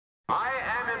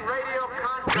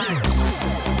What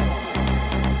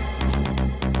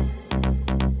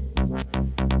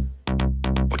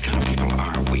kind of people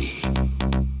are we?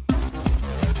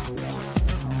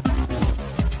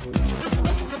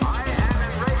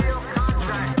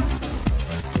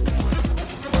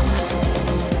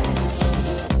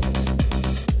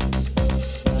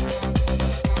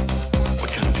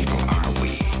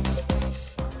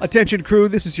 Attention crew,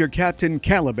 this is your Captain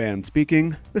Caliban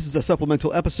speaking. This is a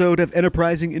supplemental episode of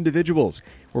Enterprising Individuals,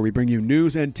 where we bring you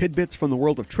news and tidbits from the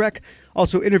world of Trek,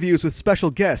 also interviews with special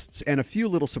guests, and a few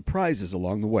little surprises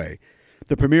along the way.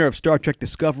 The premiere of Star Trek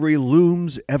Discovery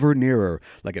looms ever nearer,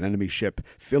 like an enemy ship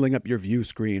filling up your view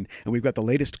screen, and we've got the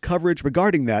latest coverage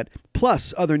regarding that,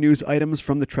 plus other news items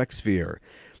from the Trek sphere.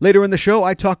 Later in the show,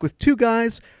 I talk with two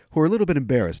guys who are a little bit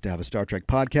embarrassed to have a Star Trek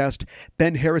podcast,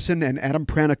 Ben Harrison and Adam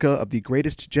Pranica of the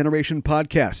Greatest Generation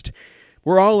podcast.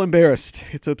 We're all embarrassed.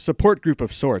 It's a support group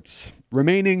of sorts,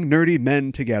 remaining nerdy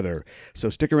men together.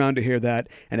 So stick around to hear that.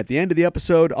 And at the end of the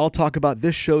episode, I'll talk about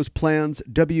this show's plans,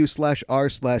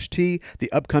 W/R/T,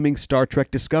 the upcoming Star Trek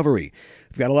Discovery.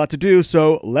 We've got a lot to do,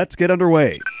 so let's get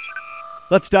underway.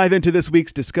 Let's dive into this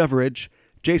week's Discoverage.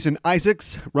 Jason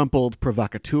Isaacs, rumpled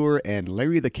provocateur and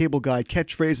Larry the Cable Guy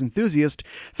catchphrase enthusiast,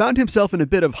 found himself in a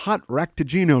bit of hot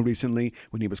ractigino recently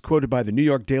when he was quoted by the New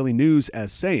York Daily News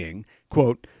as saying,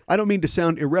 quote, "I don't mean to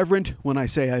sound irreverent when I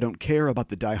say I don't care about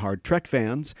the diehard Trek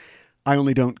fans. I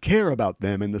only don't care about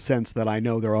them in the sense that I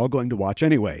know they're all going to watch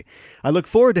anyway. I look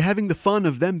forward to having the fun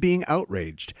of them being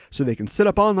outraged so they can sit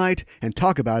up all night and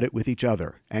talk about it with each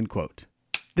other," end quote.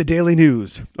 The Daily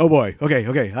News. Oh boy.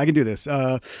 Okay, I can do this.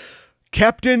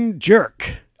 Captain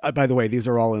Jerk. By the way, these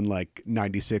are all in like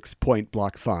 96 point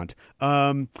block font.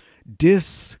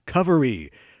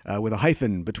 Discovery, with a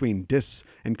hyphen between dis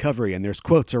and covery, and there's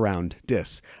quotes around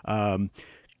dis.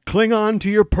 Cling on to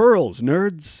your pearls,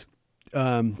 nerds.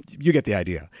 You get the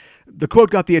idea. The quote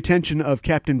got the attention of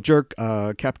Captain Jerk,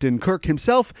 Captain Kirk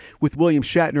himself, with William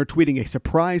Shatner tweeting a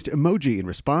surprised emoji in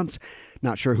response.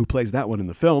 Not sure who plays that one in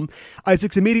the film.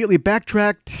 Isaacs immediately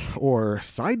backtracked, or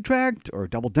sidetracked, or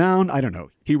doubled down. I don't know.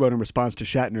 He wrote in response to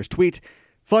Shatner's tweet,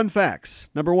 "Fun facts.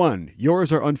 Number 1,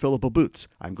 yours are unfillable boots.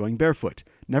 I'm going barefoot.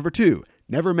 Number 2,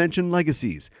 never mentioned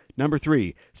legacies. Number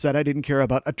 3, said I didn't care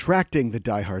about attracting the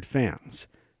diehard fans."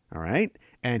 All right.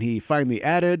 And he finally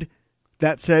added,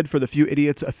 "That said, for the few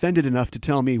idiots offended enough to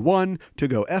tell me, 1, to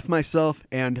go F myself,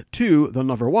 and 2, they'll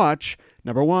never watch.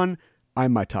 Number 1,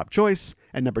 I'm my top choice.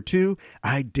 And number 2,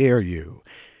 I dare you."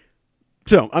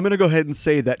 So I'm going to go ahead and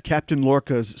say that Captain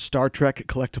Lorca's Star Trek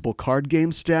collectible card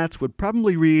game stats would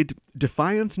probably read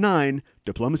Defiance 9,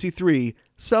 Diplomacy 3,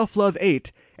 Self-Love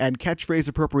 8, and Catchphrase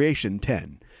Appropriation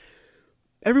 10.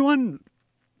 Everyone,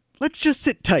 let's just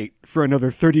sit tight for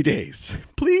another 30 days.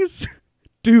 Please?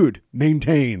 Dude,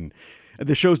 maintain.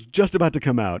 The show's just about to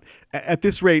come out. At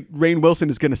this rate, Rainn Wilson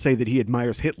is going to say that he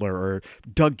admires Hitler, or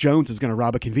Doug Jones is going to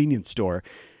rob a convenience store.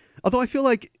 Although I feel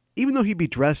like even though he'd be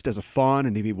dressed as a faun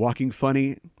and he'd be walking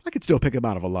funny, I could still pick him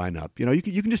out of a lineup. You know, you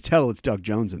can just tell it's Doug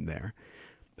Jones in there.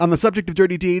 On the subject of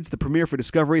dirty deeds, the premiere for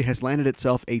Discovery has landed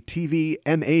itself a TV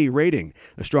MA rating,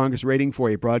 the strongest rating for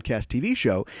a broadcast TV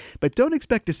show, but don't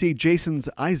expect to see Jason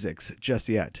Isaacs just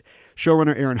yet.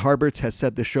 Showrunner Aaron Harberts has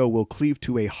said the show will cleave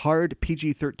to a hard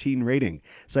PG-13 rating,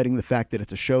 citing the fact that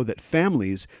it's a show that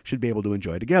families should be able to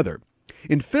enjoy together.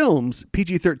 In films,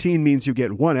 PG-13 means you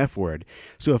get one F-word,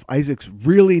 so if Isaacs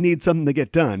really needs something to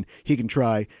get done, he can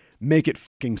try, "Make it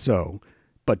fucking so,"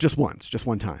 but just once, just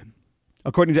one time.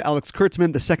 According to Alex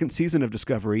Kurtzman, the second season of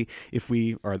Discovery, if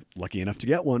we are lucky enough to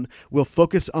get one, will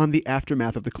focus on the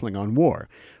aftermath of the Klingon War,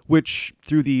 which,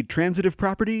 through the transitive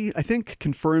property, I think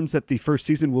confirms that the first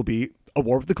season will be a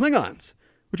war with the Klingons,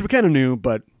 which we kind of knew,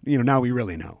 but now we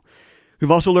really know. We've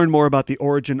also learned more about the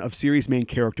origin of series main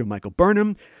character Michael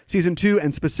Burnham, Season 2,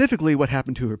 and specifically what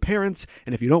happened to her parents.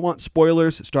 And if you don't want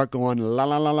spoilers, start going la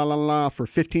la la la la la for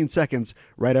 15 seconds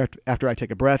right after I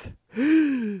take a breath.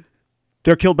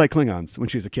 They're killed by Klingons when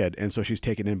she's a kid, and so she's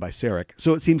taken in by Sarek.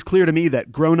 So it seems clear to me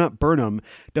that grown-up Burnham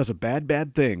does a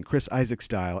bad thing, Chris Isaacs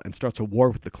style, and starts a war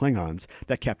with the Klingons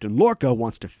that Captain Lorca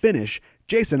wants to finish,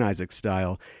 Jason Isaacs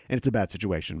style, and it's a bad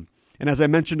situation. And as I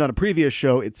mentioned on a previous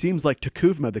show, it seems like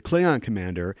T'Kuvma, the Klingon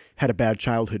commander, had a bad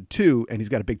childhood too, and he's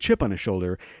got a big chip on his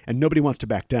shoulder, and nobody wants to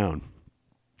back down.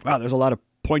 Wow, there's a lot of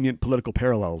poignant political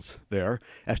parallels there,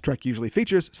 as Trek usually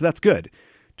features, so that's good.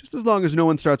 Just as long as no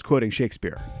one starts quoting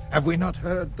Shakespeare. Have we not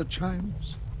heard the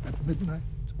chimes at midnight?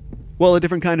 Well, a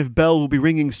different kind of bell will be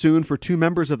ringing soon for two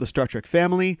members of the Star Trek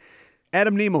family.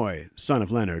 Adam Nimoy, son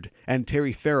of Leonard, and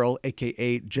Terry Farrell,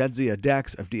 a.k.a. Jadzia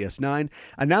Dax of DS9,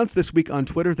 announced this week on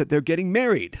Twitter that they're getting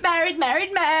married.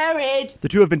 Married. The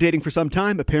two have been dating for some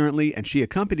time, apparently, and she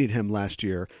accompanied him last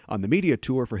year on the media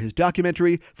tour for his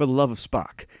documentary For the Love of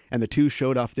Spock. And the two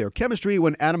showed off their chemistry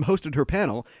when Adam hosted her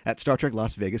panel at Star Trek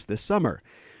Las Vegas this summer.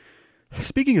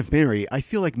 Speaking of Mary, I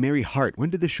feel like Mary Hart. When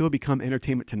did this show become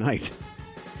Entertainment Tonight?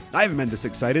 I haven't been this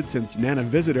excited since Nana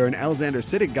Visitor and Alexander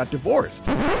Siddig got divorced.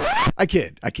 I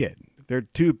kid. They're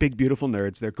two big, beautiful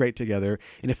nerds. They're great together.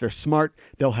 And if they're smart,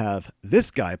 they'll have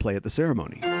this guy play at the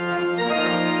ceremony.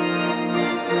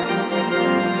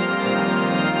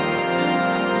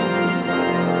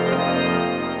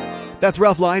 That's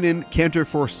Ralph Line in Cantor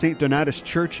for St. Donatus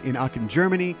Church in Aachen,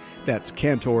 Germany. That's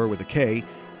Cantor with a K.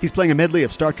 He's playing a medley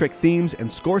of Star Trek themes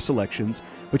and score selections,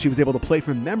 which he was able to play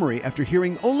from memory after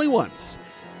hearing only once.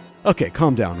 Okay,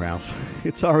 calm down, Ralph.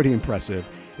 It's already impressive.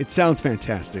 It sounds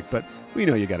fantastic, but we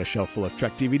know you got a shelf full of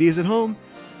Trek DVDs at home.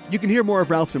 You can hear more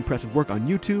of Ralph's impressive work on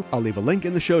YouTube. I'll leave a link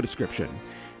in the show description.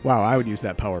 Wow, I would use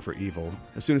that power for evil.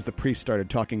 As soon as the priest started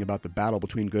talking about the battle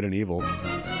between good and evil.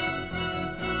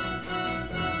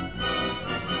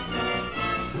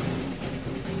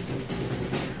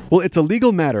 Well, it's a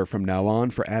legal matter from now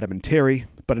on for Adam and Terry,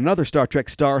 but another Star Trek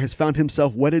star has found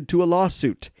himself wedded to a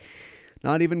lawsuit.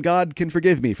 Not even God can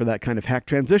forgive me for that kind of hack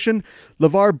transition.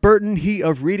 LeVar Burton, he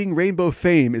of Reading Rainbow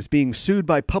fame, is being sued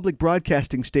by public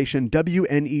broadcasting station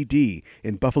WNED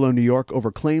in Buffalo, New York,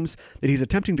 over claims that he's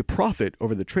attempting to profit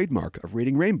over the trademark of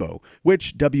Reading Rainbow,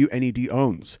 which WNED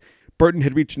owns. Burton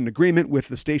had reached an agreement with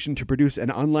the station to produce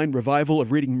an online revival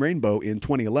of Reading Rainbow in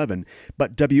 2011,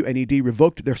 but WNED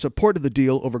revoked their support of the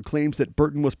deal over claims that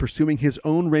Burton was pursuing his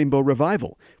own Rainbow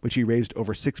revival, which he raised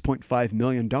over $6.5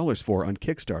 million for on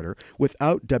Kickstarter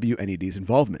without WNED's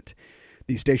involvement.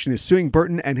 The station is suing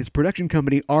Burton and his production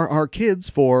company RR Kids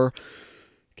for,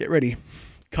 get ready,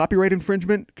 copyright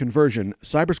infringement, conversion,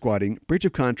 cybersquatting, breach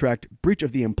of contract, breach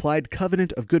of the implied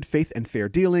covenant of good faith and fair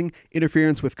dealing,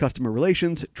 interference with customer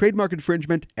relations, trademark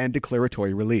infringement, and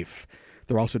declaratory relief.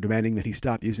 They're also demanding that he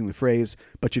stop using the phrase,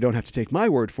 "but you don't have to take my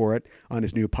word for it," on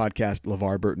his new podcast,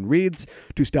 LeVar Burton Reads,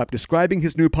 to stop describing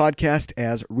his new podcast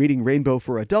as Reading Rainbow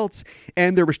for Adults,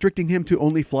 and they're restricting him to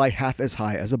only fly half as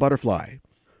high as a butterfly.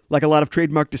 Like a lot of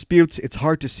trademark disputes, it's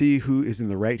hard to see who is in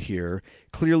the right here.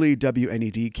 Clearly,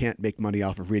 WNED can't make money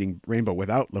off of Reading Rainbow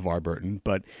without LeVar Burton,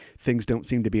 but things don't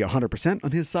seem to be 100%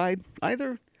 on his side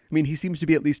either. I mean, he seems to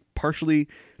be at least partially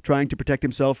trying to protect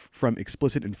himself from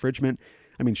explicit infringement.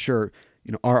 I mean, sure,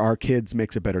 RR Kids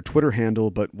makes a better Twitter handle,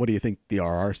 but what do you think the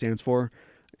RR stands for?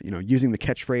 Using the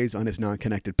catchphrase on his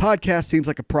non-connected podcast seems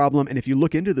like a problem, and if you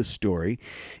look into this story,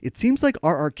 it seems like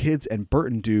RR Kids and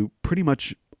Burton do pretty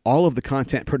much all of the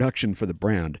content production for the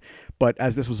brand. But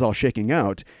as this was all shaking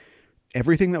out,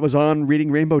 everything that was on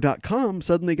readingrainbow.com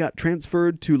suddenly got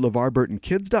transferred to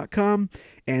LeVarBurtonKids.com,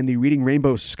 and the Reading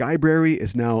Rainbow Skybrary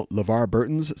is now LeVar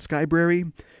Burton's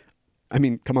Skybrary. I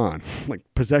mean, come on. Like,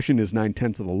 possession is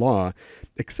 9/10 of the law,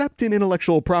 except in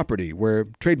intellectual property, where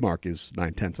trademark is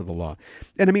 9/10 of the law.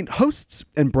 And I mean, hosts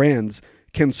and brands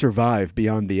can survive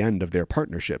beyond the end of their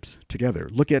partnerships together.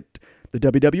 Look at the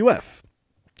WWF.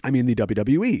 I mean, the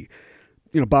WWE.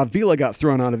 Bob Vila got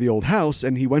thrown out of the old house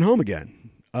and he went home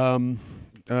again.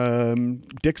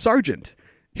 Dick Sargent.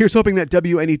 Here's hoping that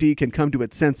WNED can come to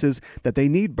its senses that they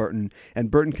need Burton, and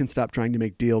Burton can stop trying to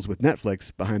make deals with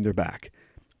Netflix behind their back.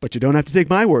 But you don't have to take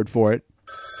my word for it.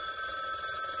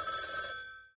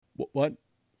 What?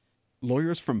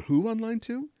 Lawyers from who online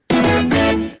too?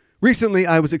 Recently,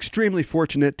 I was extremely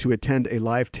fortunate to attend a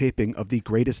live taping of the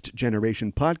Greatest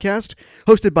Generation podcast,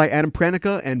 hosted by Adam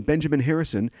Pranica and Benjamin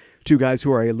Harrison, two guys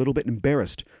who are a little bit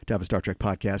embarrassed to have a Star Trek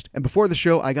podcast. And before the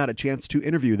show, I got a chance to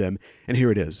interview them, and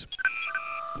here it is.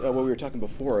 Well, we were talking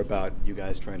before about you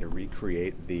guys trying to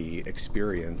recreate the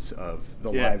experience of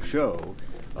the live show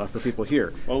for people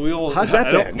here. Well, how's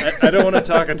that been? I don't want to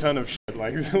talk a ton of shit.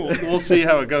 We'll see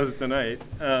how it goes tonight.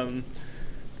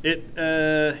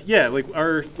 Like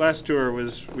our last tour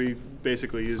we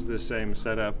basically used the same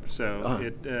setup, so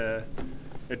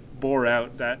it bore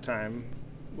out that time.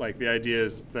 Like, the idea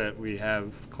is that we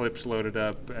have clips loaded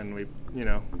up, and we,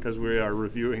 because we are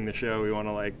reviewing the show, we want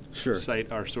to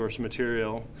cite our source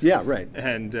material. Yeah, right.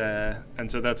 And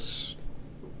so that's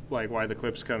why the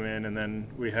clips come in, and then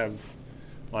we have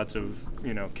lots of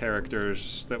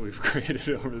characters that we've created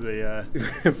over the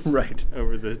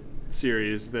over the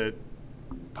series that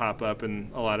pop up, and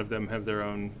a lot of them have their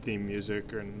own theme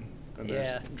music and and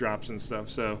there's drops and stuff.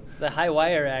 So the high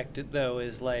wire act, though,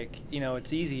 is like,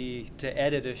 it's easy to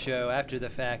edit a show after the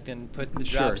fact and put the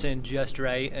drops in just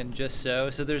right and just so.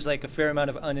 So there's like a fair amount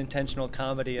of unintentional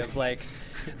comedy of like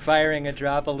firing a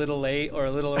drop a little late or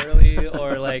a little early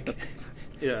or like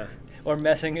or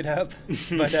messing it up.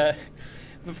 But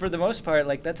for the most part,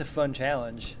 like, that's a fun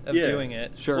challenge of doing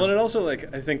it. Sure. Well, and it also,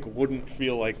 like, I think wouldn't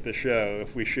feel like the show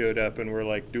if we showed up and we're,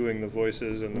 like, doing the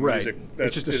voices and the music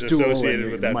that is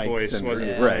associated with that voice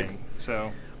wasn't playing.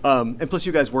 So. And plus,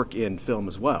 you guys work in film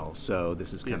as well, so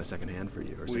this is kind of secondhand for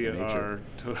you, or second nature.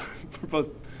 We're both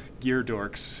gear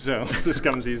dorks, so this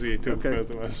comes easy to both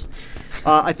of us.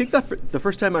 I think that the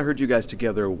first time I heard you guys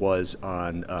together was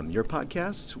on your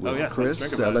podcast with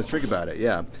Chris. Let's Drink About It.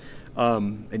 Yeah.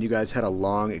 And you guys had a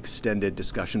long, extended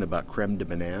discussion about creme de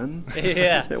banane.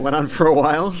 Yeah. It went on for a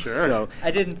while. Sure. So.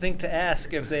 I didn't think to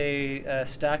ask if they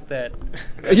stocked that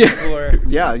before.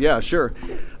 Yeah, sure.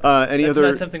 That's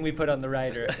not something we put on the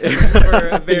rider for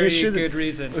a very good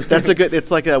reason. That's a good,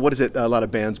 it's like, what is it? A lot of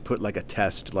bands put like a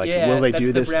test, like, will they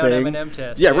do this thing? Yeah, that's the brown M&M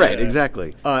test. Yeah, right,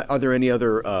 exactly. Are there any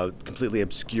other completely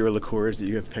obscure liqueurs that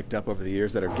you have picked up over the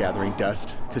years that are gathering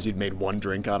dust because you'd made one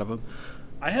drink out of them?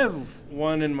 I have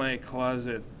one in my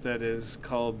closet that is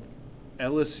called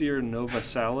Elixir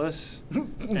Novasalis,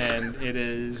 and it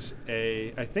is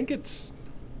I think it's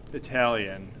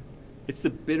Italian. It's the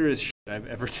bitterest shit I've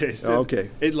ever tasted. Oh, okay.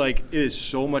 It is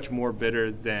so much more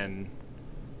bitter than,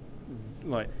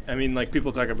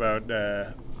 people talk about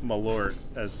Malort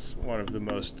as one of the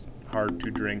most hard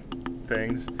to drink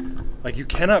things. Like, you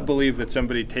cannot believe that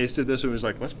somebody tasted this and was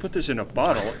like, let's put this in a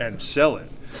bottle and sell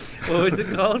it. What was it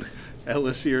called?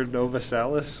 Elixir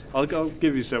Novasalis. I'll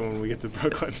give you some when we get to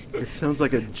Brooklyn. It sounds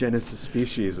like a genus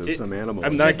species of some animal.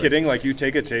 I'm not kidding. Like, you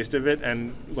take a taste of it,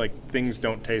 and like things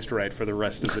don't taste right for the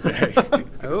rest of the day.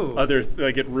 Oh.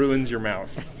 It ruins your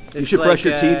mouth. You should brush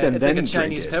your teeth and then drink it. It's like a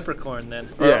Chinese peppercorn, then.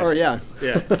 Yeah.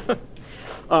 Yeah.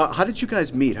 How did you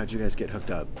guys meet? How did you guys get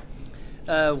hooked up?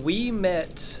 We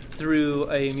met through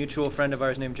a mutual friend of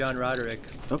ours named John Roderick.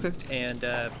 Okay.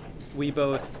 And we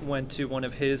both went to one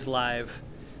of his live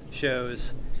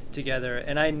shows together,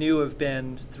 and I knew of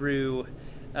Ben through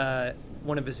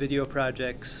one of his video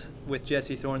projects with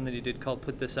Jesse Thorne that he did called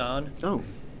Put This On. Oh.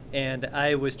 And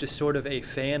I was just sort of a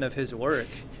fan of his work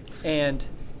and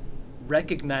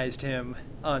recognized him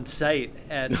on site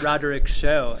at Roderick's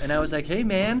show, and I was like, hey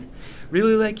man,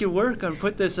 really like your work on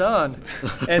Put This On.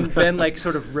 And Ben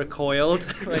sort of recoiled,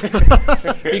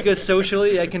 because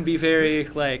socially I can be very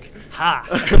ha.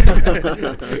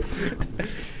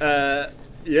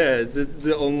 Yeah,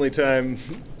 the only time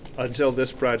until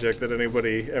this project that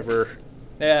anybody ever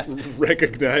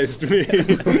recognized me.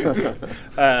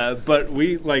 But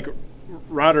we,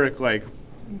 Roderick,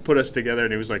 put us together,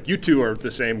 and he was like, you two are the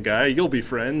same guy, you'll be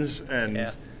friends. And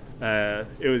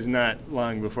it was not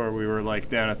long before we were,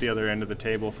 down at the other end of the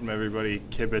table from everybody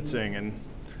kibitzing and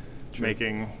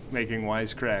making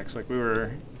wisecracks. We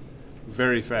were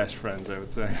very fast friends, I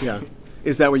would say. Yeah.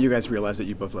 Is that when you guys realized that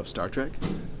you both love Star Trek?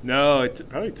 No, it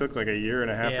probably took a year and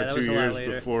a half or 2 years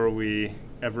later before we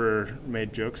ever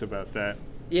made jokes about that.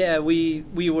 Yeah, we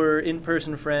were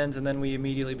in-person friends, and then we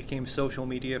immediately became social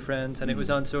media friends, and it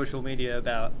was on social media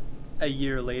about a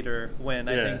year later when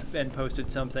I think Ben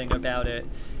posted something about it.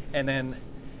 And then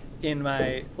in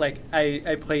my,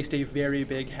 I placed a very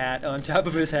big hat on top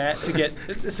of his hat to get,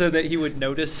 so that he would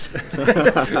notice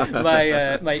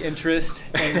my interest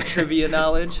and trivia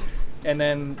knowledge. And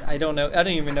then I don't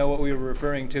even know what we were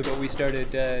referring to, but we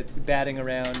started batting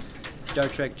around Star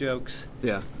Trek jokes.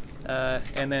 Yeah.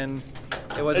 And then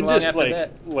it wasn't long after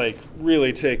that.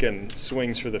 Really taking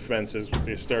swings for the fences with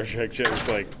these Star Trek jokes,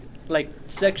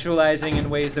 sexualizing in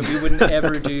ways that we wouldn't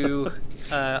ever do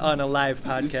on a live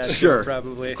podcast. Sure,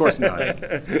 probably. Of course not.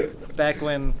 Back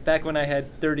when I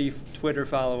had 30 Twitter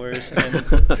followers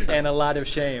and a lot of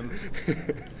shame.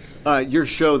 Your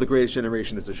show, The Greatest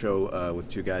Generation, is a show with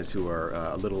two guys who are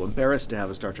a little embarrassed to have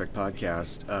a Star Trek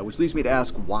podcast, which leads me to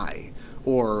ask why,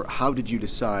 or how did you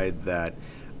decide that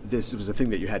this was a thing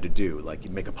that you had to do,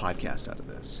 you'd make a podcast out of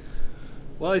this?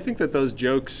 Well, I think that those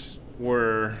jokes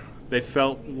they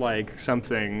felt like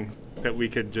something that we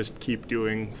could just keep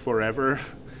doing forever.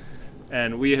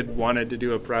 And we had wanted to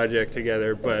do a project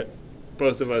together, but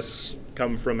both of us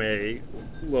come from a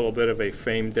little bit of a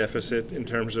fame deficit in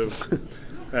terms of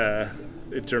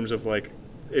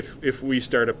if we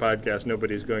start a podcast,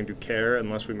 nobody's going to care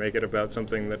unless we make it about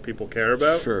something that people care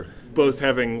about. Sure. Both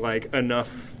having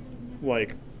enough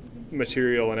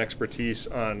material and expertise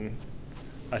on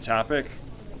a topic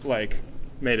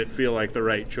made it feel like the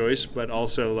right choice, but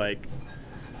also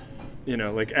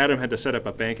like Adam had to set up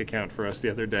a bank account for us the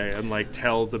other day and like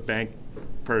tell the bank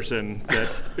person that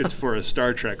it's for a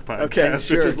Star Trek podcast, Okay,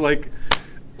 sure. which is like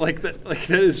that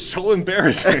is so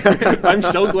embarrassing. I'm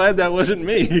so glad that wasn't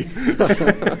me.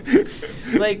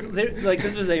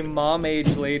 This was a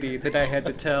mom-age lady that I had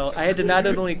to tell. I had to not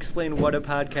only explain what a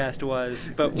podcast was,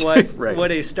 but what Right.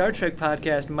 what a Star Trek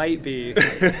podcast might be,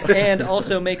 and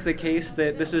also make the case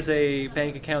that this was a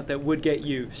bank account that would get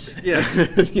use. Yeah,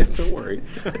 yeah. Don't worry.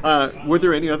 Were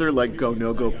there any other like go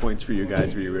no go points for you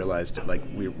guys where you realized like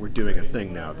we're doing a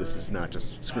thing now? This is not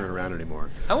just screwing around anymore.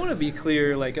 I want to be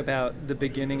clear, about the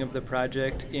beginning of the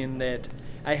project, in that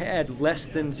I had less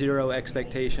than zero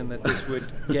expectation that this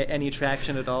would get any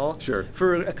traction at all. Sure.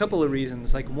 For a couple of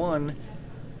reasons. One,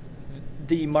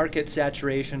 the market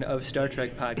saturation of Star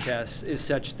Trek podcasts is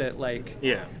such that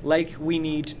we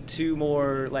need two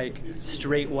more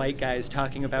straight white guys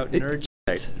talking about nerd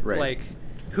shit. Right.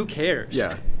 Who cares?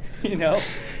 Yeah.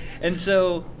 And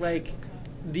so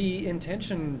the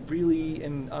intention really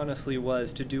and honestly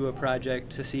was to do a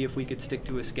project to see if we could stick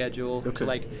to a schedule,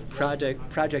 to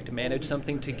project manage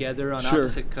something together on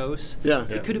opposite coasts. Yeah.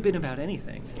 It could have been about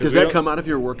anything. Does that come out of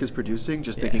your work as producing?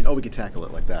 Just thinking, we could tackle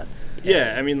it like that.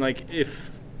 Yeah, I mean,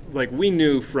 if we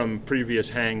knew from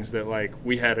previous hangs that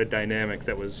we had a dynamic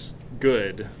that was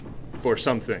good for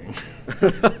something,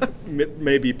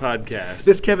 maybe podcast.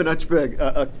 This Kevin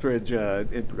Uxbridge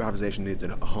improvisation needs a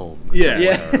home.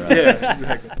 Yeah,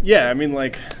 somewhere. yeah. I mean, I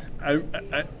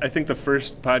think the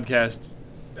first podcast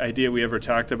idea we ever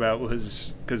talked about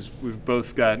was because we've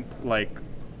both got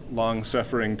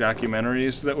long-suffering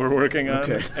documentaries that we're working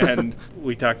on, and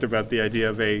we talked about the idea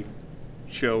of a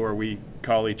show where we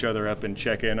call each other up and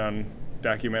check in on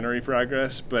documentary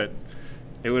progress, but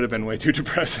it would have been way too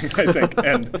depressing, I think,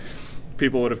 and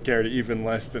people would have cared even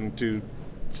less than two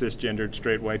cisgendered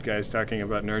straight white guys talking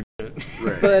about nerd shit.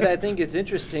 Right. But I think it's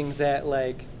interesting that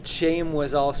shame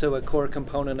was also a core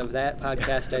component of that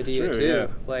podcast idea true, too.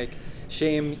 yeah.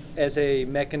 Shame as a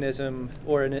mechanism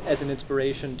or as an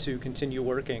inspiration to continue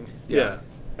working. Yeah.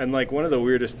 And one of the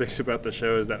weirdest things about the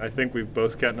show is that I think we've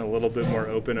both gotten a little bit more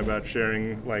open about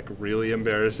sharing really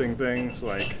embarrassing things,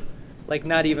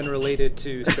 not even related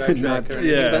to Star Trek or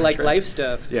yeah. but Trek. life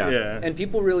stuff. Yeah. And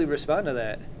people really respond to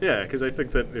that. Yeah, because I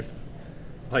think that if,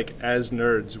 as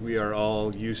nerds, we are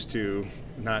all used to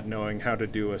not knowing how to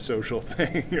do a social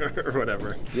thing or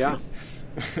whatever. Yeah.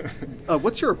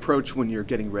 What's your approach when you're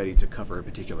getting ready to cover a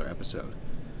particular episode?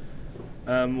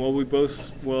 Well, we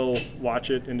both will watch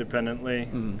it independently.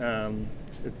 Mm.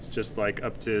 It's just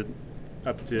up to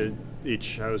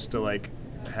each host to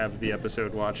have the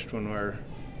episode watched when we're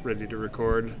ready to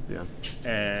record. Yeah.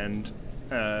 And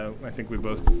I think we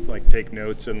both take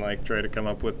notes and try to come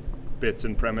up with bits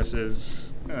and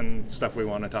premises and stuff we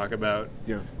want to talk about.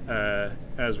 Yeah.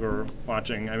 As we're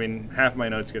watching. I mean, half my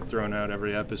notes get thrown out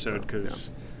every episode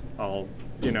because I'll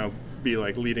be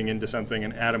leading into something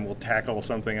and Adam will tackle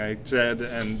something I said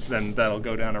and then that'll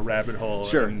go down a rabbit hole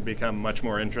and become much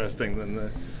more interesting than the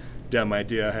dumb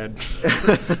idea I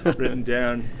had written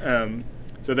down.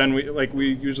 So then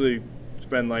we usually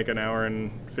spend an hour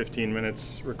and 15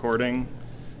 minutes recording,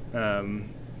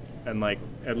 and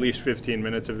at least 15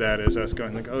 minutes of that is us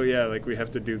going we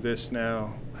have to do this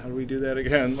now. How do we do that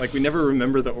again? We never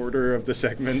remember the order of the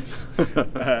segments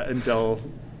until,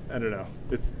 I don't know.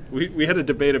 We had a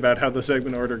debate about how the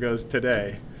segment order goes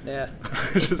today. Yeah.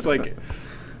 Just I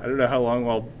don't know how long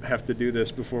we'll have to do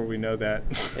this before we know that.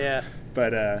 Yeah.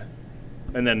 But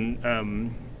and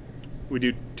then we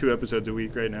do 2 episodes a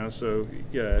week right now, so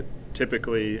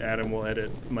typically Adam will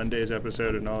edit Monday's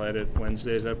episode and I'll edit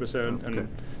Wednesday's episode, and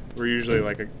we're usually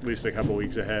at least a couple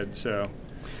weeks ahead. So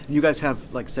you guys have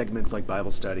segments like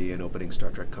Bible study and opening Star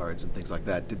Trek cards and things like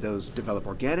that. Did those develop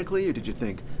organically, or did you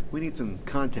think we need some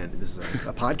content? This is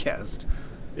a podcast.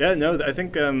 Yeah, no, I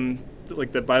think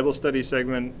the Bible study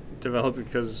segment developed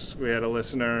because we had a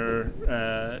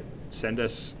listener send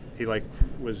us. He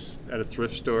was at a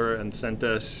thrift store and sent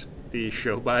us the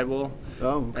show Bible.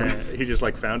 Oh, okay. He just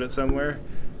found it somewhere,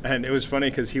 and it was funny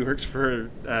because he works for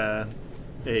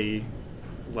a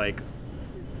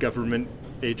government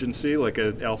agency,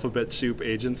 an alphabet soup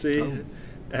agency,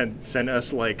 and sent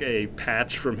us a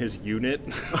patch from his unit.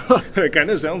 It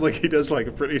kind of sounds like he does a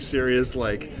pretty serious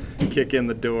kick in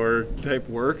the door type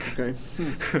work. Okay.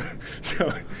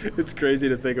 So it's crazy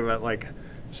to think about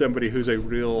somebody who's a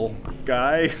real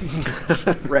guy,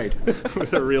 right,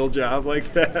 with a real job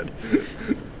like that,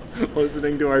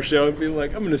 listening to our show and being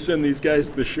I'm going to send these guys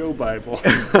the show Bible.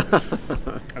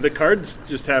 The cards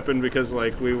just happened because I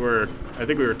think we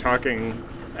were talking.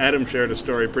 Adam shared a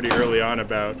story pretty early on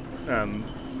about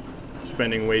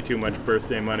spending way too much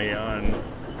birthday money on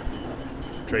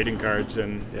trading cards,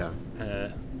 and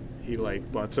he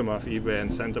like bought some off eBay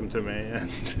and sent them to me, and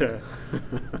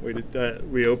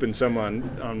we opened some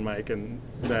on mic, and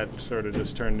that sort of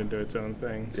just turned into its own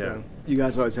thing. Yeah, So. you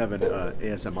guys always have an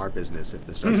ASMR business if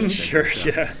this starts. Sure,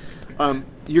 yeah.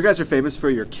 You guys are famous for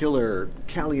your killer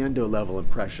Caliendo level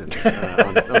impressions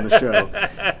on the show,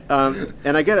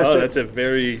 and I get a that's a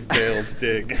very veiled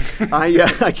dig.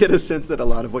 I get a sense that a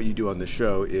lot of what you do on the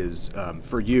show is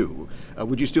for you.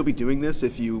 Would you still be doing this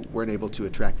if you weren't able to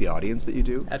attract the audience that you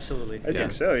do? Absolutely. I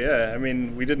think so, yeah. I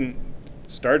mean, we didn't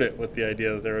start it with the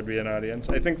idea that there would be an audience.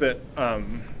 I think that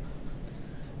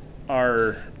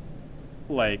our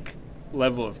like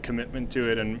level of commitment to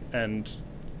it and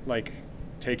like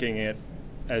taking it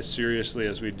as seriously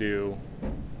as we do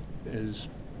is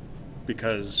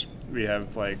because we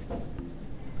have like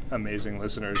amazing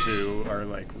listeners who are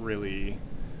like really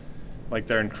like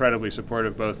they're incredibly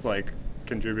supportive, both like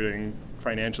contributing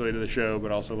financially to the show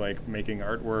but also like making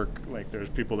artwork. Like there's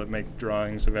people that make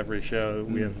drawings of every show.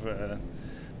 We have a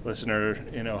listener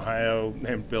in Ohio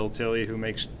named Bill Tilley who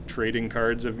makes trading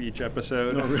cards of each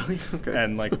episode. Oh, really? Okay.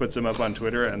 And like puts them up on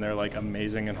Twitter, and they're like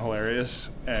amazing and hilarious.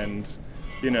 And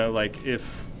you know, like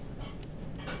if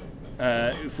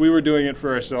we were doing it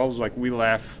for ourselves, like we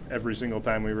laugh every single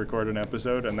time we record an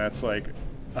episode, and that's like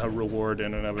a reward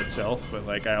in and of itself. But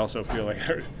like I also feel like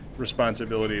our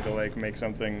responsibility to like make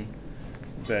something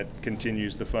that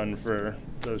continues the fun for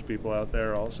those people out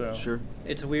there also. Sure.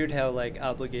 It's weird how like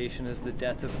obligation is the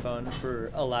death of fun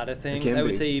for a lot of things. can I would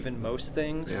be. say even most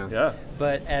things. Yeah.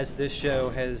 But as this show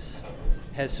has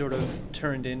sort of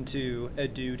turned into a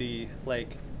duty,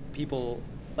 like people,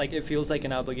 like it feels like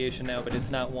an obligation now, but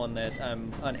it's not one that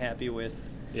I'm unhappy with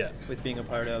being a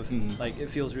part of. Like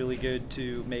it feels really good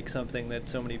to make something that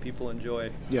so many people enjoy.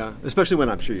 Yeah, especially when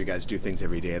I'm sure you guys do things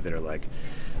every day that are like,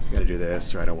 I got to do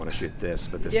this, or I don't want to shoot this,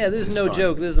 but this. Yeah, this is no fun.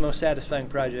 joke. This is the most satisfying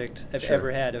project I've Sure.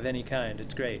 ever had of any kind.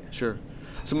 It's great. Sure.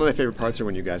 Some of my favorite parts are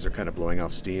when you guys are kind of blowing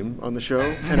off steam on the show,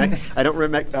 and I don't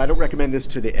recommend this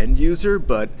to the end user,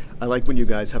 but I like when you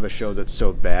guys have a show that's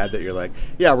so bad that you're like,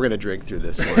 yeah, we're gonna drink through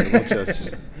this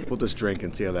one. We'll just drink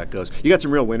and see how that goes. You got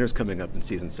some real winners coming up in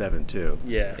season 7 too.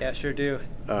 Yeah, sure do.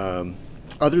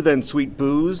 Other than sweet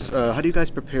booze, how do you guys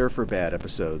prepare for bad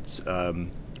episodes?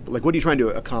 Like, what are you trying to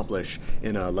accomplish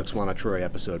in a Luxwana Troy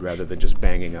episode rather than just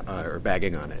banging or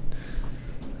bagging on it?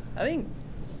 I think,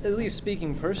 at least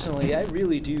speaking personally, I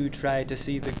really do try to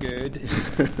see the good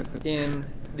in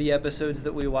the episodes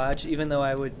that we watch, even though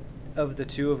I would, of the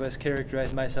two of us,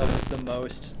 characterize myself as the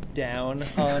most down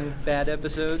on bad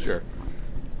episodes. Sure.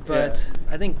 But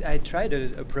I think I try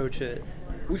to approach it.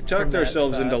 We've talked that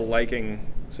ourselves spot. into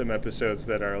liking some episodes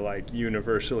that are like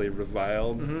universally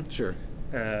reviled. Sure.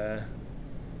 I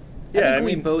think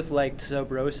we both liked Sub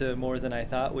Rosa more than I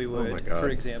thought we would, my God. for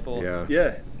example.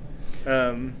 Yeah.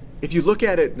 Yeah. If you look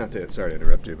at it, sorry to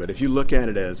interrupt you, but if you look at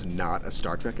it as not a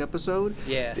Star Trek episode,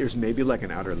 there's maybe like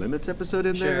an Outer Limits episode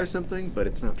in there or something, but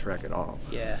it's not Trek at all.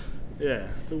 Yeah. Yeah.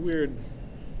 It's a weird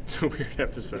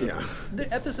episode. Yeah.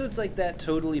 The episodes like that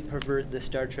totally pervert the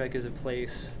Star Trek as a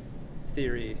place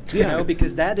theory. Yeah. You know,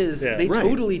 because that is, they Right.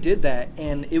 totally did that,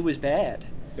 and it was bad.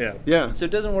 Yeah. Yeah. So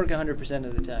it doesn't work 100%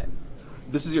 of the time.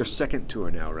 This is your second tour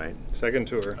now, right? Second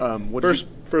tour. What did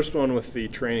First one with the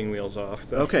training wheels off.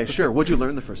 Though. Okay, sure. What'd you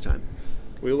learn the first time?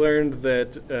 We learned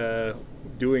that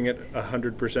doing it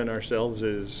 100% ourselves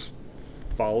is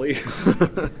folly.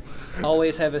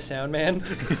 Always have a sound man.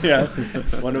 Yeah.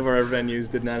 One of our venues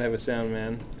did not have a sound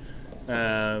man.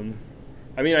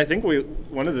 I mean, I think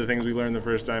one of the things we learned the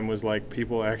first time was like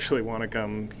people actually want to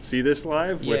come see this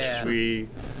live, which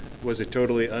was a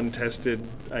totally untested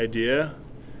idea.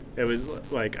 It was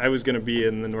like I was going to be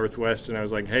in the Northwest, and I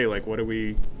was like, hey, like, why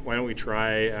don't we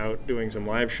try out doing some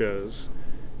live shows?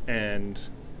 And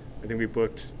I think we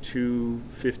booked 2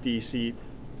 50-seat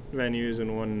venues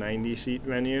and 1 90-seat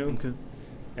venue. Okay.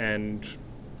 And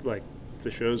like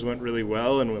the shows went really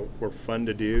well and were fun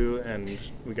to do, and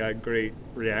we got great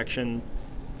reaction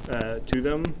to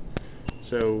them.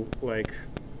 So like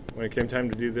when it came time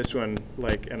to do this one,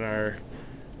 like in our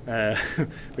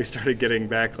we started getting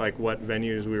back like what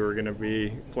venues we were going to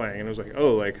be playing, and it was like,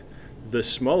 oh, like the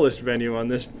smallest venue on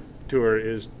this tour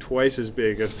is twice as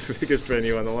big as the biggest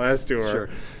venue on the last tour. Sure.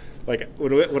 Like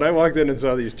when I walked in and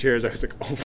saw these chairs, I was like,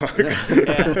 oh fuck. Yeah.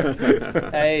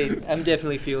 I'm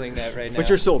definitely feeling that right now. But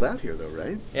you're sold out here, though,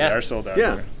 right? Yeah. We are sold out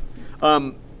Yeah.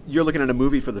 here. You're looking at a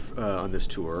movie for on this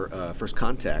tour, First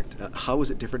Contact. How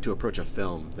is it different to approach a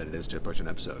film than it is to approach an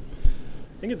episode?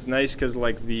 I think it's nice because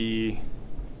like the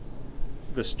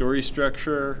story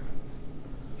structure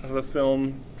of a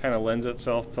film kind of lends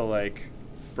itself to like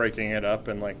breaking it up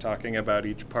and like talking about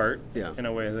each part in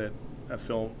a way that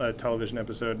a television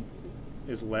episode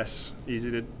is less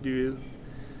easy to do.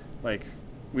 Like,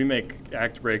 we make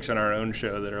act breaks on our own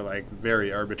show that are like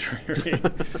very arbitrary.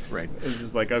 Right. It's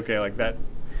just like, okay, like that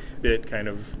bit kind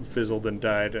of fizzled and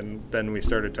died, and then we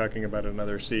started talking about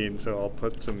another scene, so I'll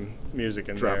put some music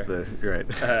in there.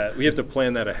 Right. We have to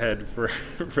plan that ahead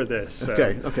for this. So,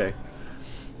 Okay.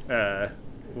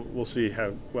 We'll see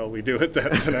how well we do at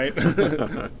that tonight.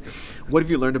 What have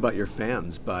you learned about your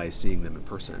fans by seeing them in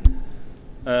person?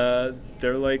 They're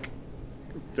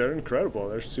incredible.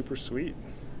 They're super sweet.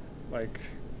 Like,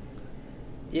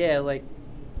 yeah, like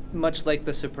much like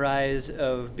the surprise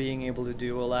of being able to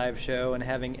do a live show and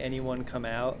having anyone come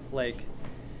out, like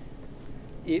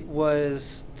it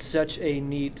was such a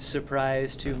neat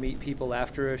surprise to meet people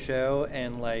after a show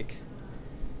and like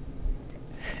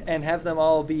and have them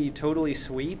all be totally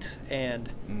sweet and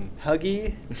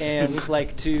huggy and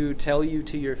like to tell you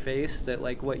to your face that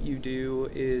like what you do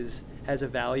has a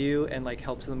value and like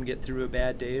helps them get through a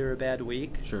bad day or a bad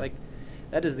week. Sure. Like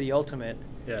that is the ultimate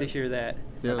to hear that.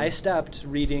 Yes. I stopped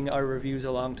reading our reviews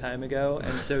a long time ago,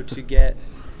 and so to get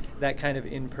that kind of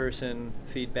in-person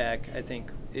feedback I think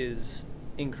is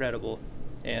incredible,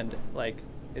 and like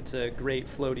it's a great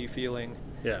floaty feeling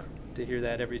to hear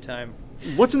that every time.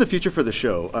 What's in the future for the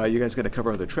show? You guys going to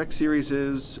cover other Trek series?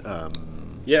 Like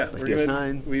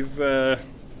DS9? We've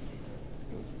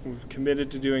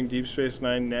committed to doing Deep Space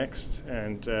Nine next,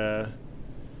 and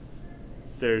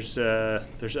there's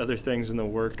other things in the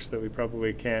works that we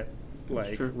probably can't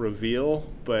reveal,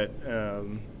 but I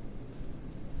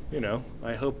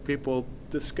hope people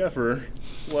discover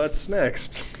what's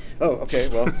next. Oh, okay.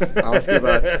 Well, I'll ask you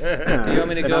about you want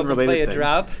me to go play a thing.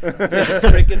 drop?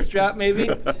 Crickets drop, maybe?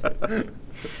 A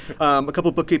couple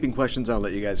of bookkeeping questions. I'll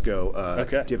let you guys go.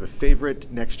 Okay. Do you have a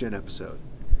favorite Next Gen episode?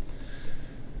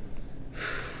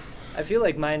 I feel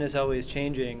like mine is always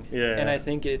changing. Yeah. And I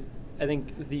think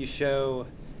the show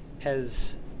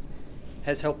has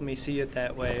helped me see it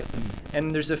that way.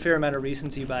 And there's a fair amount of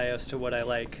recency bias to what I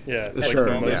like. Yeah, Sure,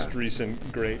 like the yeah. most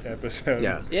recent great episode.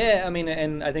 Yeah. Yeah, I mean,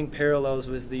 and I think Parallels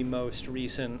was the most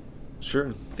recent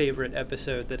Sure. favorite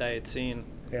episode that I had seen.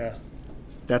 Yeah.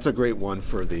 That's a great one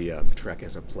for the Trek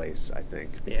as a place, I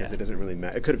think, because Yeah. it doesn't really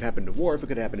matter. It could have happened to Worf, it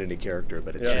could have happened to any character,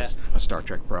 but it's Yeah. just a Star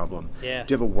Trek problem. Yeah.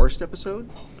 Do you have a worst episode?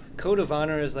 Code of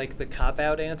Honor is like the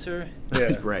cop-out answer.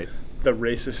 Yeah. Right. The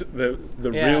racist, the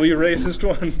Yeah. really racist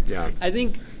one. Yeah. I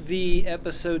think the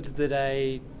episodes that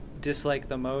I dislike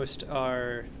the most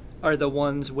are the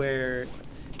ones where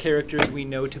characters we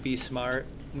know to be smart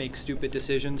make stupid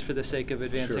decisions for the sake of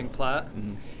advancing Sure. plot.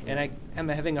 Mm-hmm. And I'm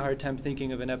having a hard time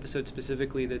thinking of an episode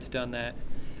specifically that's done that.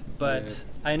 But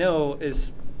I know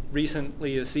as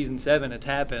recently as season 7 it's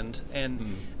happened,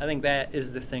 and I think that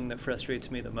is the thing that frustrates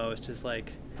me the most, is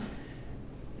like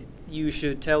you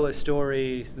should tell a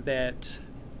story that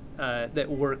that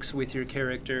works with your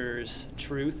character's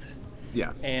truth.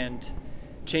 Yeah. And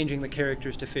changing the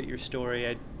characters to fit your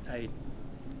story,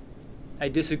 I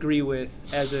disagree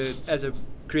with as a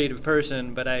creative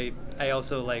person, but I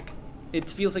also like it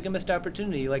feels like a missed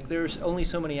opportunity. Like there's only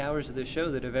so many hours of this show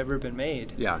that have ever been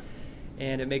made. Yeah.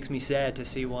 And it makes me sad to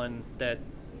see one that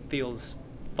feels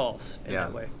false in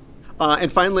that way.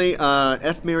 And finally,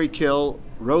 F, Marry, Kill,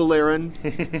 Ro Laren,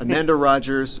 Amanda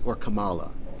Rogers, or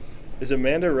Kamala. Is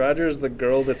Amanda Rogers the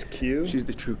girl that's Q? She's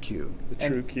the true Q. The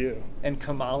true Q. And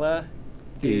Kamala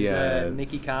The, is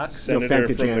Nikki Cox. Senator Famke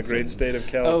from the Janssen. great state of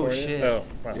California. Oh, shit. Oh,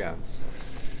 wow. Yeah.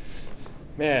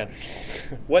 Man,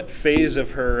 what phase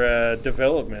of her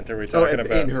development are we talking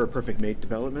about? In her perfect mate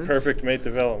development? Perfect mate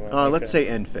development. Let's say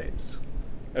end phase.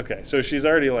 Okay, so she's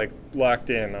already like locked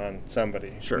in on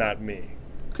somebody, Sure. not me.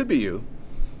 Could be you.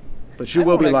 But she I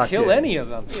will be don't wanna locked in. kill any of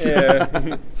them.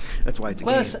 Yeah. That's why it's a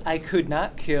Plus, game. I could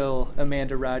not kill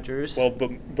Amanda Rogers. Well,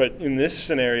 but in this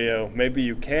scenario, maybe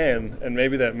you can, and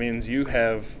maybe that means you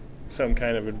have some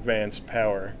kind of advanced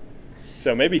power.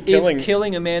 So maybe killing... If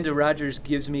killing Amanda Rogers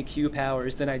gives me Q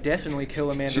powers, then I definitely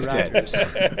kill Amanda She's dead. Rogers.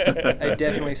 I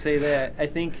definitely say that. I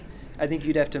think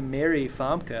you'd have to marry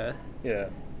Famke Yeah.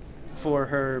 for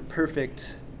her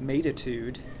perfect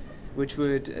matitude, which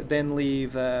would then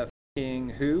leave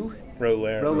who? Ro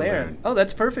Laren. Ro Laren. Oh,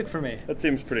 that's perfect for me. That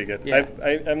seems pretty good. Yeah.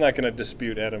 I'm not going to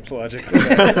dispute Adam's logic on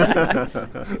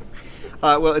that.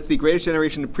 Well, it's the Greatest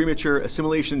Generation Premature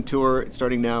Assimilation Tour,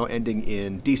 starting now, ending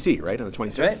in D.C., right, on the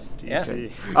 25th? That's right. Yeah.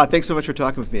 DC. Thanks so much for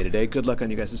talking with me today. Good luck on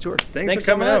you guys' tour. Thanks for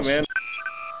so coming out, much. man.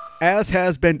 As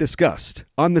has been discussed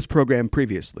on this program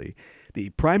previously, the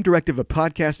prime directive of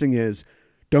podcasting is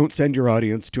Don't send your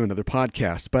audience to another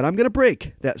podcast, but I'm going to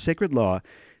break that sacred law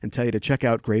and tell you to check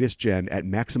out Greatest Gen at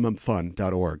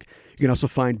MaximumFun.org. You can also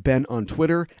find Ben on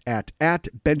Twitter at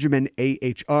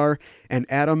BenjaminAHR and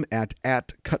Adam at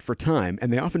 @CutForTime,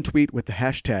 and they often tweet with the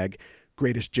hashtag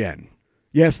Greatest Gen.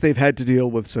 Yes, they've had to deal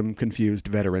with some confused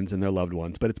veterans and their loved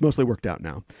ones, but it's mostly worked out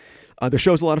now. The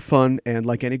show's a lot of fun, and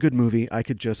like any good movie, I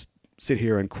could just sit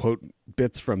here and quote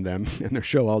bits from them and their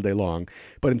show all day long.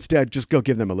 But instead, just go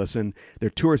give them a listen. Their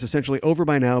tour is essentially over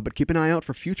by now, but keep an eye out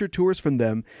for future tours from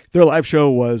them. Their live show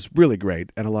was really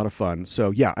great and a lot of fun. So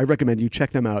yeah, I recommend you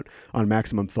check them out on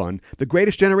Maximum Fun. The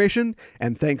Greatest Generation,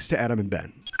 and thanks to Adam and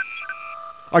Ben.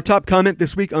 Our top comment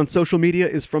this week on social media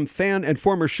is from fan and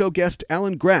former show guest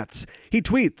Alan Gratz. He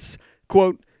tweets,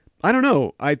 quote, "I don't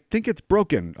know. I think it's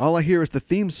broken. All I hear is the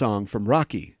theme song from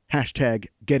Rocky. Hashtag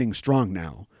getting strong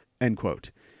now." End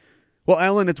quote. Well,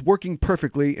 Alan, it's working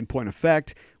perfectly. In point of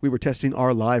fact, we were testing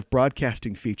our live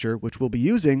broadcasting feature, which we'll be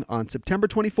using on September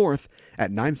 24th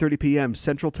at 9:30 p.m.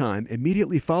 Central Time,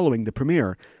 immediately following the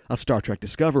premiere of Star Trek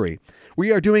Discovery.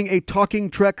 We are doing a Talking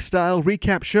Trek-style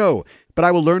recap show, but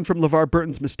I will learn from LeVar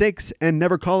Burton's mistakes and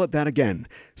never call it that again.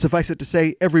 Suffice it to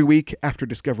say, every week after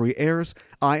Discovery airs,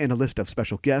 I and a list of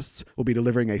special guests will be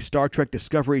delivering a Star Trek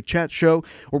Discovery chat show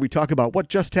where we talk about what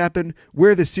just happened,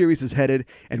 where the series is headed,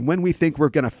 and when we think we're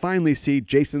going to finally see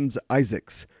Jason's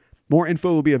Isaacs. More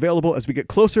info will be available as we get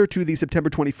closer to the September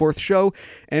 24th show,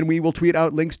 and we will tweet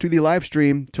out links to the live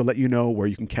stream to let you know where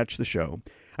you can catch the show.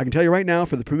 I can tell you right now,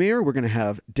 for the premiere, we're going to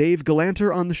have Dave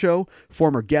Galanter on the show,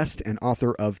 former guest and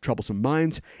author of Troublesome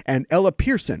Minds, and Ella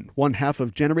Pearson, one half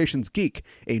of Generations Geek,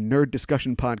 a nerd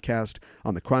discussion podcast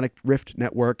on the Chronic Rift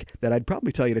Network that I'd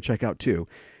probably tell you to check out too.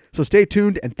 So stay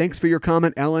tuned, and thanks for your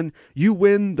comment, Alan. You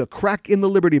win the crack in the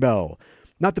Liberty Bell.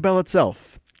 Not the bell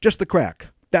itself, just the crack.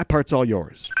 That part's all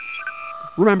yours.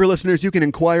 Remember, listeners, you can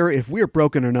inquire if we're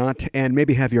broken or not and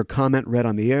maybe have your comment read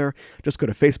on the air. Just go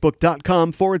to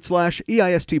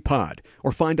facebook.com/EISTpod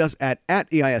or find us at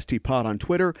EISTpod on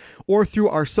Twitter or through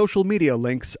our social media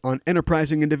links on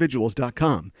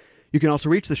enterprisingindividuals.com. You can also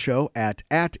reach the show at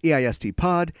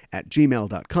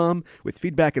EISTpod@gmail.com with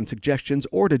feedback and suggestions,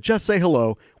 or to just say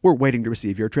hello. We're waiting to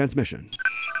receive your transmission.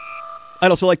 I'd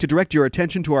also like to direct your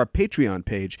attention to our Patreon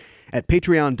page at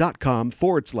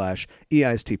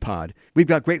patreon.com/EISTpod. We've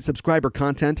got great subscriber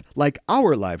content like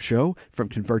our live show from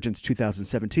Convergence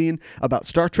 2017 about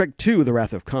Star Trek II: The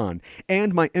Wrath of Khan,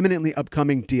 and my imminently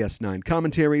upcoming DS9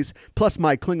 commentaries, plus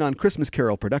my Klingon Christmas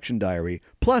Carol production diary,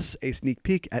 plus a sneak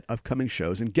peek at upcoming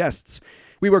shows and guests.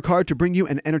 We work hard to bring you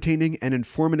an entertaining and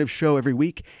informative show every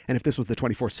week, and if this was the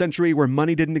 24th century where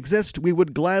money didn't exist, we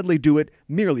would gladly do it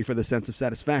merely for the sense of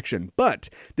satisfaction. But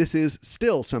this is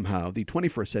still somehow the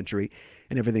 21st century,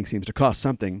 and everything seems to cost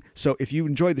something. So if you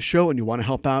enjoy the show and you want to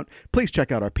help out, please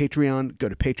check out our Patreon. Go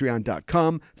to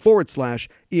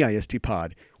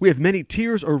patreon.com/EISTpod. We have many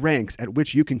tiers or ranks at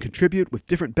which you can contribute with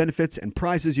different benefits and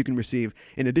prizes you can receive,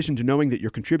 in addition to knowing that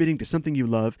you're contributing to something you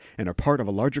love and are part of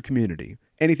a larger community.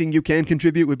 Anything you can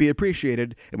contribute would be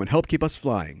appreciated and would help keep us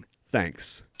flying.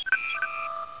 Thanks.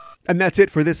 And that's it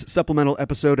for this supplemental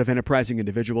episode of Enterprising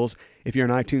Individuals. If you're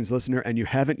an iTunes listener and you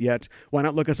haven't yet, why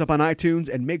not look us up on iTunes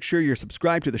and make sure you're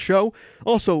subscribed to the show?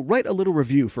 Also, write a little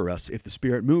review for us if the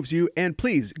spirit moves you, and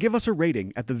please give us a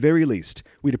rating at the very least.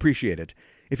 We'd appreciate it.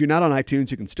 If you're not on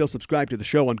iTunes, you can still subscribe to the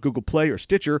show on Google Play or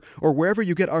Stitcher or wherever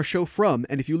you get our show from,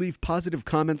 and if you leave positive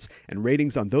comments and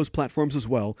ratings on those platforms as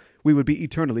well, we would be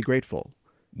eternally grateful.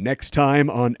 Next time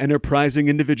on Enterprising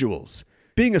Individuals.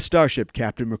 Being a starship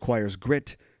captain requires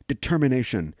grit,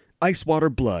 determination, ice water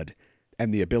blood,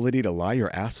 and the ability to lie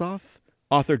your ass off?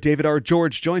 Author David R.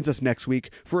 George joins us next week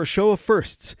for a show of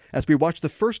firsts as we watch the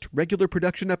first regular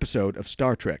production episode of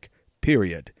Star Trek,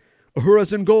 period.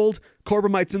 Uhura's in gold,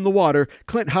 Corbomite's in the water,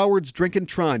 Clint Howard's drinking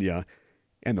Tranya,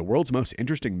 and the world's most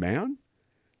interesting man?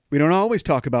 We don't always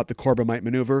talk about the Corbomite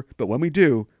maneuver, but when we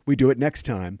do it next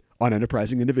time on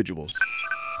Enterprising Individuals.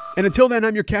 And until then,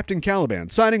 I'm your Captain Caliban,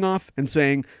 signing off and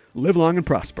saying, live long and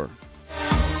prosper.